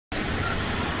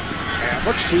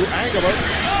Looks to angle it.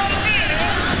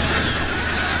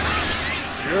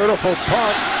 Beautiful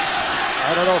punt.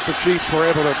 I don't know if the Chiefs were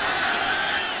able to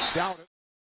down it.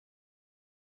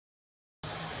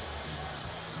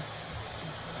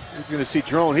 You're going to see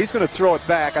Drone. He's going to throw it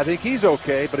back. I think he's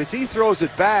okay, but as he throws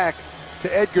it back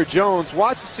to Edgar Jones,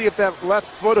 watch to see if that left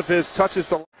foot of his touches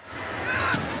the...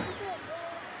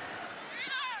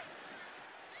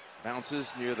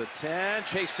 Bounces near the 10,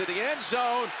 chase to the end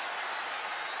zone.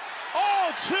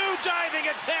 Oh, two diving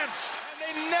attempts, and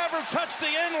they never touch the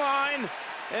end line.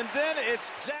 And then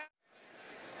it's Zach.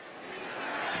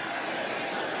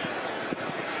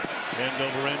 End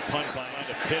over end punt by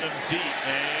to pin him deep.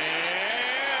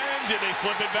 And did they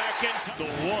flip it back into the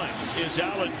one is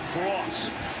Alan Cross.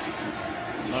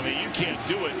 I mean, you can't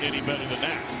do it any better than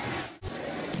that.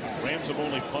 Rams have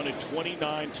only punted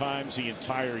 29 times the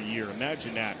entire year.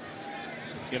 Imagine that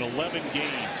in 11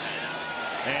 games.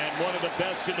 And one of the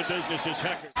best in the business is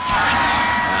Hecker.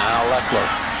 Now Leckler.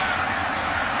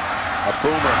 A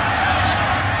boomer.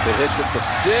 It hits at the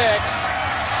 6.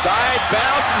 Side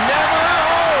bounce. Never.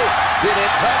 Oh! Did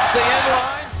it touch the end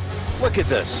line? Look at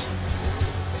this.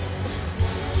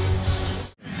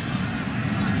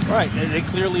 Right, and they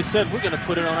clearly said we're going to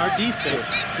put it on our defense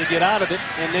to get out of it,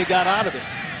 and they got out of it.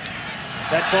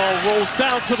 That ball rolls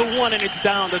down to the 1, and it's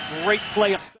down. A great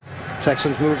play.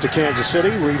 Texans moved to Kansas City,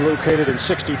 relocated in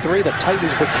 '63. The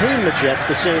Titans became the Jets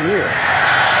the same year.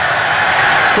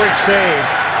 Great save.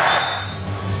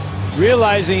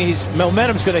 Realizing his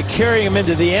momentum's going to carry him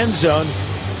into the end zone,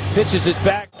 pitches it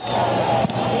back.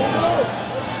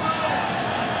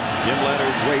 Jim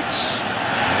Leonard waits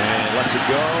and lets it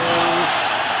go.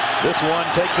 This one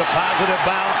takes a positive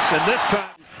bounce, and this time.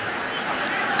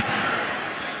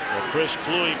 Well, Chris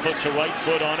Kluwe puts a right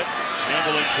foot on it,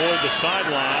 ambling toward the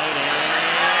sideline,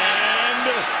 and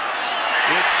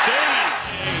it stays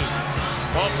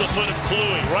off the foot of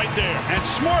Kluwe right there. And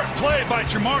smart play by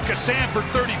Jamarcus Sanford,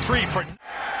 33 for.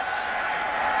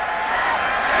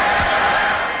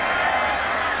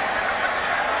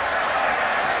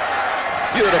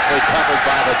 Beautifully covered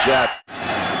by the Jets.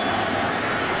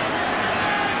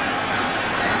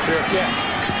 Fair catch.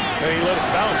 And he let it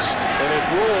bounce. And it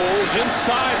rolls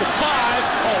inside the 5.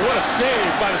 Oh, what a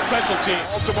save by the special team.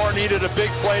 Baltimore needed a big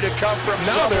play to come from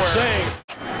Now somewhere. they're saying.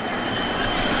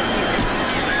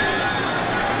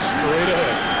 Straight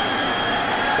ahead.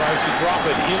 Tries to drop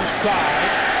it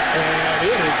inside. And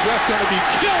it is just going to be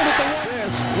killed at the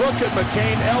 1. Look at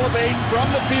McCain elevate from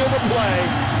the field of play.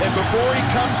 And before he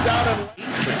comes down and...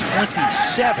 For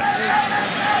 27.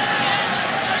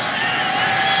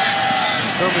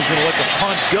 Herman's going to let the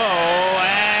punt go,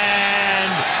 and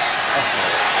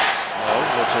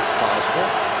which is possible.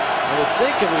 I would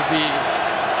think it would be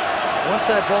once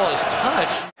that ball is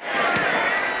touched.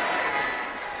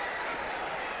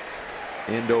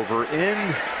 End over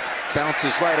end,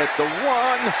 bounces right at the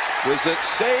 1. Was it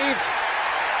saved?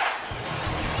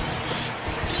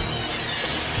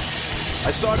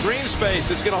 I saw green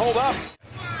space. It's going to hold up.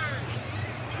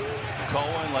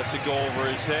 Cohen lets it go over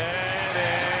his head,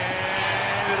 and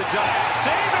the Giants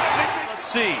save it. Let's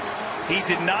see. He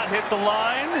did not hit the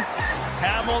line.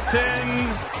 Hamilton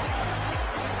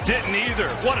didn't either.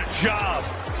 What a job.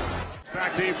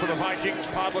 Back deep for the Vikings.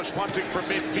 Podlish punting from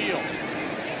midfield.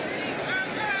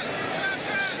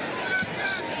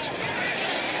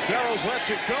 Barrows lets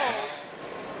it go.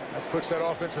 That puts that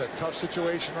offense in a tough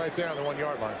situation right there on the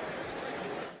 1-yard line.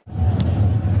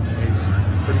 He's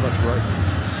pretty much right.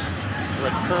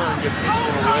 Red Kern gets this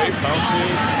one away,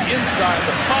 bouncing inside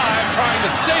the 5, trying to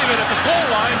save it at the goal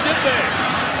line, did they?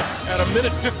 At a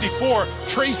minute 54,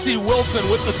 Tracy Wilson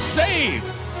with the save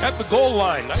at the goal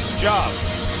line. Nice job.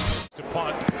 To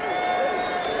punt.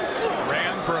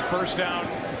 Ran for a first down.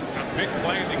 A big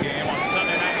play in the game on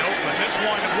Sunday night in Oakland. This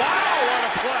one, wow, what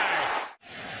a play.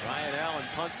 Ryan Allen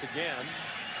punts again.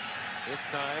 This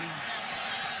time,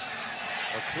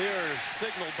 a clear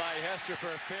signal by Hester for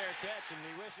a fair catch, and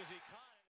he wishes he caught.